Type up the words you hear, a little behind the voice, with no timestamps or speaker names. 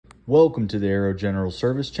Welcome to the Aero General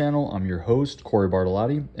Service channel. I'm your host, Corey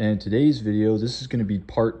Bartolotti, and in today's video, this is going to be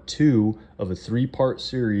part 2 of a 3-part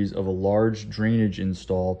series of a large drainage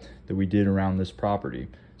install that we did around this property.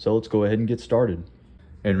 So let's go ahead and get started.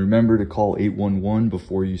 And remember to call 811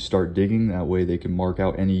 before you start digging. That way they can mark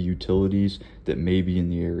out any utilities that may be in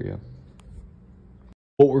the area.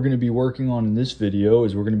 What we're going to be working on in this video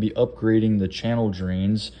is we're going to be upgrading the channel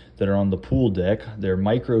drains that are on the pool deck. They're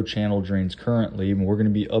micro channel drains currently, and we're going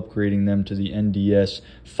to be upgrading them to the NDS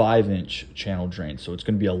 5-inch channel drain. So it's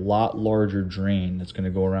going to be a lot larger drain that's going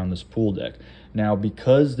to go around this pool deck. Now,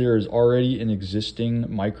 because there is already an existing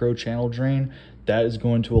micro channel drain, that is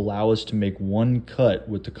going to allow us to make one cut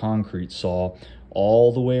with the concrete saw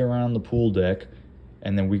all the way around the pool deck,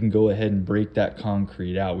 and then we can go ahead and break that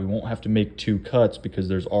concrete out. We won't have to make 2 cuts because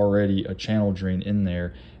there's already a channel drain in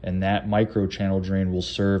there, and that micro channel drain will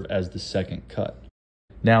serve as the second cut.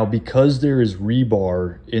 Now, because there is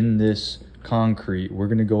rebar in this concrete, we're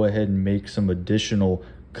gonna go ahead and make some additional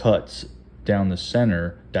cuts down the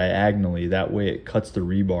center diagonally. That way it cuts the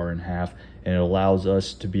rebar in half, and it allows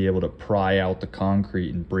us to be able to pry out the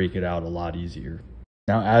concrete and break it out a lot easier.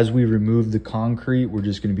 Now, as we remove the concrete, we're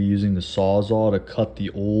just going to be using the Sawzall to cut the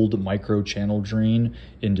old micro channel drain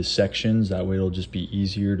into sections. That way it'll just be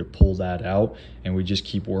easier to pull that out, and we just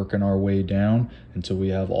keep working our way down until we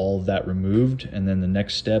have all of that removed. And then the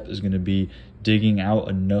next step is going to be digging out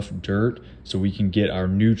enough dirt so we can get our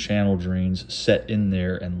new channel drains set in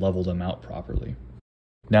there and level them out properly.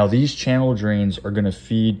 Now, these channel drains are going to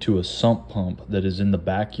feed to a sump pump that is in the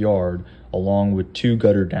backyard, along with 2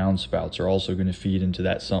 gutter downspouts are also going to feed into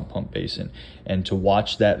that sump pump basin. And to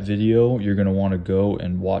watch that video, you're going to want to go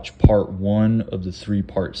and watch part 1 of the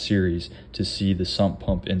 3-part series to see the sump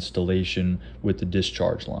pump installation with the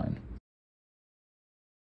discharge line.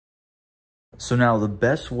 So now, the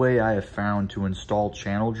best way I have found to install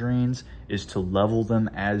channel drains is to level them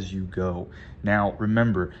as you go. Now,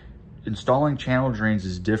 remember, installing channel drains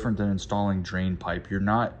is different than installing drain pipe. You're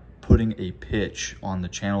not putting a pitch on the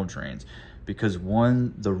channel drains because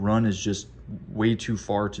 1, the run is just way too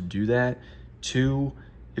far to do that. 2,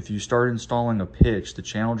 if you start installing a pitch, the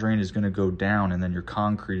channel drain is going to go down, and then your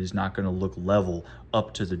concrete is not going to look level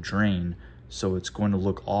up to the drain, so it's going to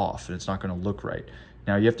look off and it's not going to look right.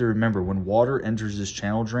 Now, you have to remember, when water enters this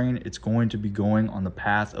channel drain, it's going to be going on the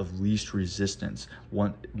path of least resistance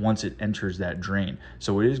once it enters that drain.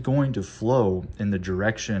 So it is going to flow in the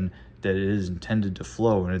direction that it is intended to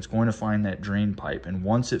flow, and it's going to find that drain pipe. And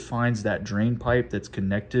once it finds that drain pipe that's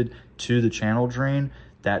connected to the channel drain,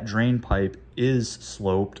 that drain pipe is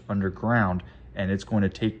sloped underground, and it's going to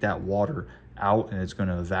take that water out and it's going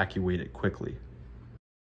to evacuate it quickly.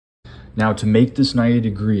 Now, to make this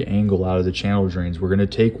 90-degree angle out of the channel drains, we're going to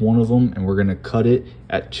take one of them and we're going to cut it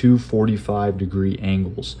at 2 45-degree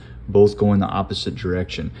angles, both going the opposite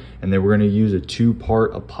direction. And then we're going to use a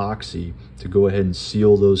 2-part epoxy to go ahead and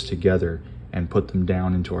seal those together and put them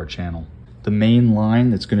down into our channel. The main line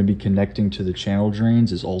that's going to be connecting to the channel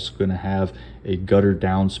drains is also going to have a gutter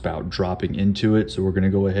downspout dropping into it. So we're going to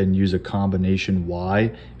go ahead and use a combination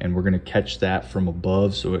Y, and we're going to catch that from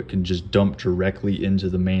above so it can just dump directly into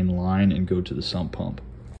the main line and go to the sump pump.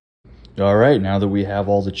 All right, now that we have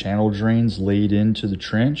all the channel drains laid into the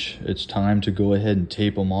trench, it's time to go ahead and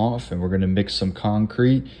tape them off, and we're going to mix some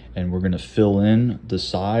concrete and we're going to fill in the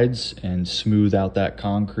sides and smooth out that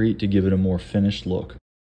concrete to give it a more finished look.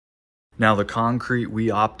 Now, the concrete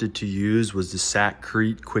we opted to use was the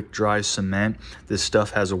Sackcrete quick dry cement. This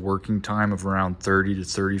stuff has a working time of around 30 to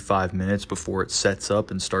 35 minutes before it sets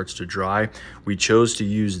up and starts to dry. We chose to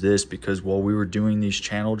use this because while we were doing these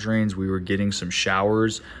channel drains, we were getting some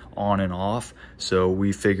showers on and off. So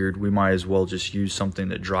we figured we might as well just use something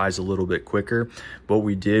that dries a little bit quicker. What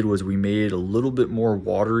we did was we made it a little bit more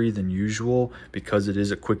watery than usual because it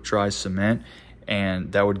is a quick dry cement,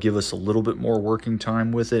 and that would give us a little bit more working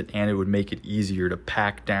time with it, and it would make it easier to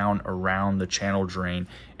pack down around the channel drain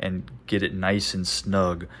and get it nice and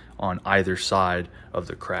snug on either side of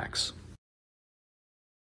the cracks.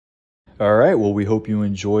 All right, well, we hope you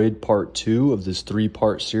enjoyed part 2 of this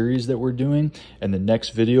 3-part series that we're doing, and the next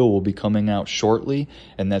video will be coming out shortly,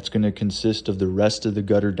 and that's going to consist of the rest of the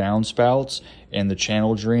gutter downspouts and the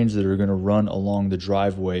channel drains that are going to run along the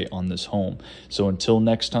driveway on this home. So until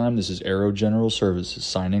next time, this is Aero General Services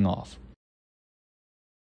signing off.